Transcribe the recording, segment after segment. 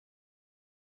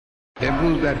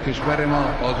امروز در کشور ما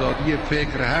آزادی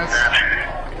فکر هست،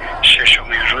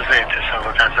 ششمین روز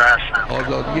اعتصاب غذا هستم.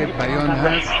 آزادی بیان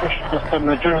هست.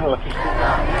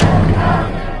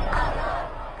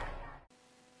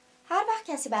 هر وقت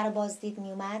کسی برای بازدید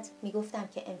می اومد میگفتم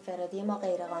که انفرادی ما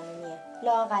غیر قانونیه.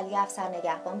 لااقل یه افسر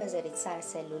نگهبان بذارید سر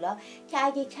سلولا که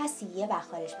اگه کسی یه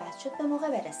وقت حالش بد شد به موقع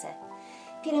برسه.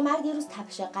 پیرمرد یه روز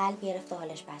تپش قلب گرفت و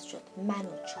حالش بد شد. من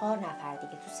و 4 نفر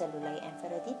دیگه تو سلولای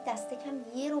انفرادی دست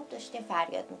کم یه ربع داشتیم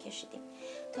فریاد میکشیدیم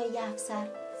تا یه افسر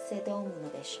صدامونو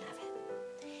بشنوه.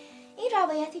 این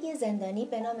روایت یه زندانی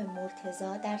به نام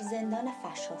مرتضی در زندان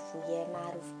فشافویه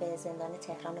معروف به زندان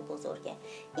تهران بزرگه.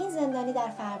 این زندانی در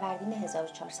فروردین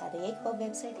 1401 با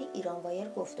وبسایت ایران وایر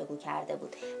گفتگو کرده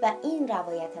بود و این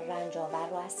روایت رنج‌آور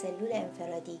رو از سلول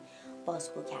انفرادی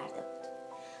بازگو کرده بود.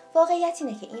 واقعیت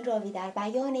اینه که این راوی در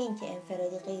بیان اینکه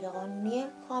انفرادی غیرقانونیه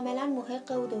کاملا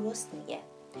محق و درست میگه.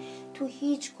 تو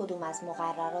هیچ کدوم از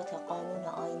مقررات قانون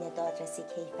آیین دادرسی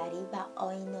کیفری و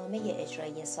آیین‌نامه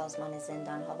اجرایی سازمان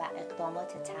زندان‌ها و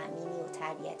اقدامات تأمینی و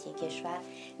تربیتی کشور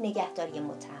نگهداری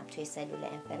متهم توی سلول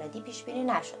انفرادی پیش بینی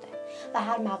نشده و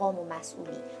هر مقام و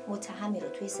مسئولی متهمی رو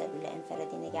توی سلول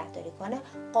انفرادی نگهداری کنه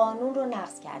قانون رو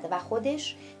نقض کرده و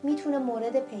خودش میتونه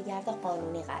مورد پیگرد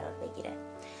قانونی قرار بگیره.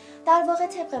 در واقع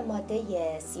طبق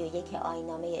ماده 31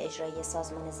 آیین‌نامه اجرایی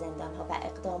سازمان زندان‌ها و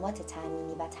اقدامات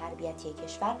تأمینی و تربیتی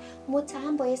کشور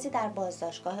متهم بایستی در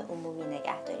بازداشتگاه عمومی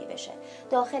نگهداری بشه.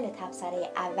 داخل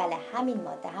تبصره اول همین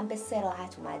ماده هم به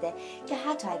صراحت اومده که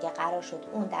حتی اگه قرار شد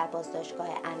اون در بازداشتگاه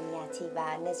امنیتی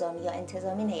و نظامی یا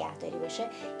انتظامی نگهداری بشه،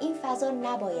 این فضا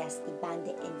نبایستی بند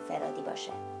انفرادی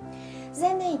باشه.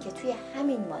 ضمن اینکه توی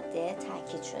همین ماده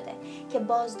تاکید شده که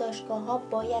بازداشتگاه‌ها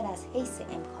باید از حیث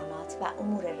امکانات و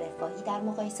امور رفاهی در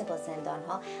مقایسه با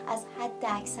زندان‌ها از حد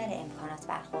اکثر امکانات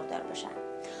برخوردار باشن.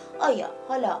 آیا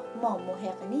حالا ما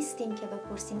محق نیستیم که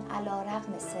بپرسیم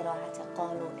علی‌رغم صراحت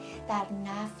قانون در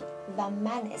نفی و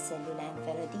منع سلول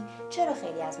انفرادی چرا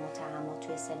خیلی از متهمات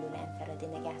توی سلول انفرادی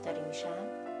نگهداری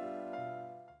میشن؟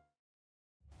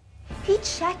 هیچ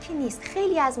شکی نیست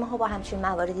خیلی از ماها با همچین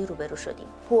مواردی روبرو شدیم.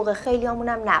 حقوق خیلیامون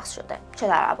هم نقض شده، چه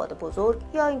در ابعاد بزرگ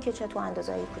یا اینکه چه تو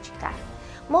اندازه‌های کوچیک‌تر.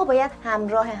 ما باید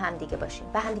همراه همدیگه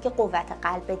باشیم و همدیگه قوت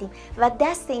قلب بدیم و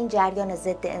دست این جریان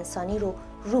ضد انسانی رو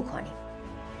کنیم.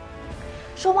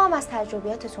 شما هم از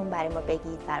تجربیاتتون برای ما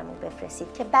بگید، برامون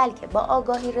بفرستید که بلکه با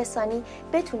آگاهی رسانی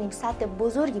بتونیم سد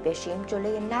بزرگی بشیم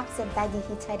جلوی نقض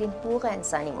بدیهی ترین حقوق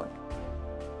انسانیمون.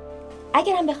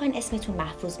 اگر هم بخواین اسمتون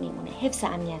محفوظ میمونه، حفظ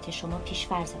امنیت شما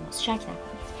پیش‌فرض ماست، شک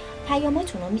نکنید.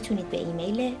 پیاماتون رو میتونید به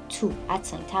ایمیل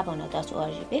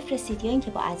to@tavana.org بفرستید یا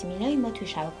اینکه با ادمینای ما توی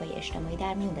شبکه‌های اجتماعی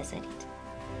در میون بذارید.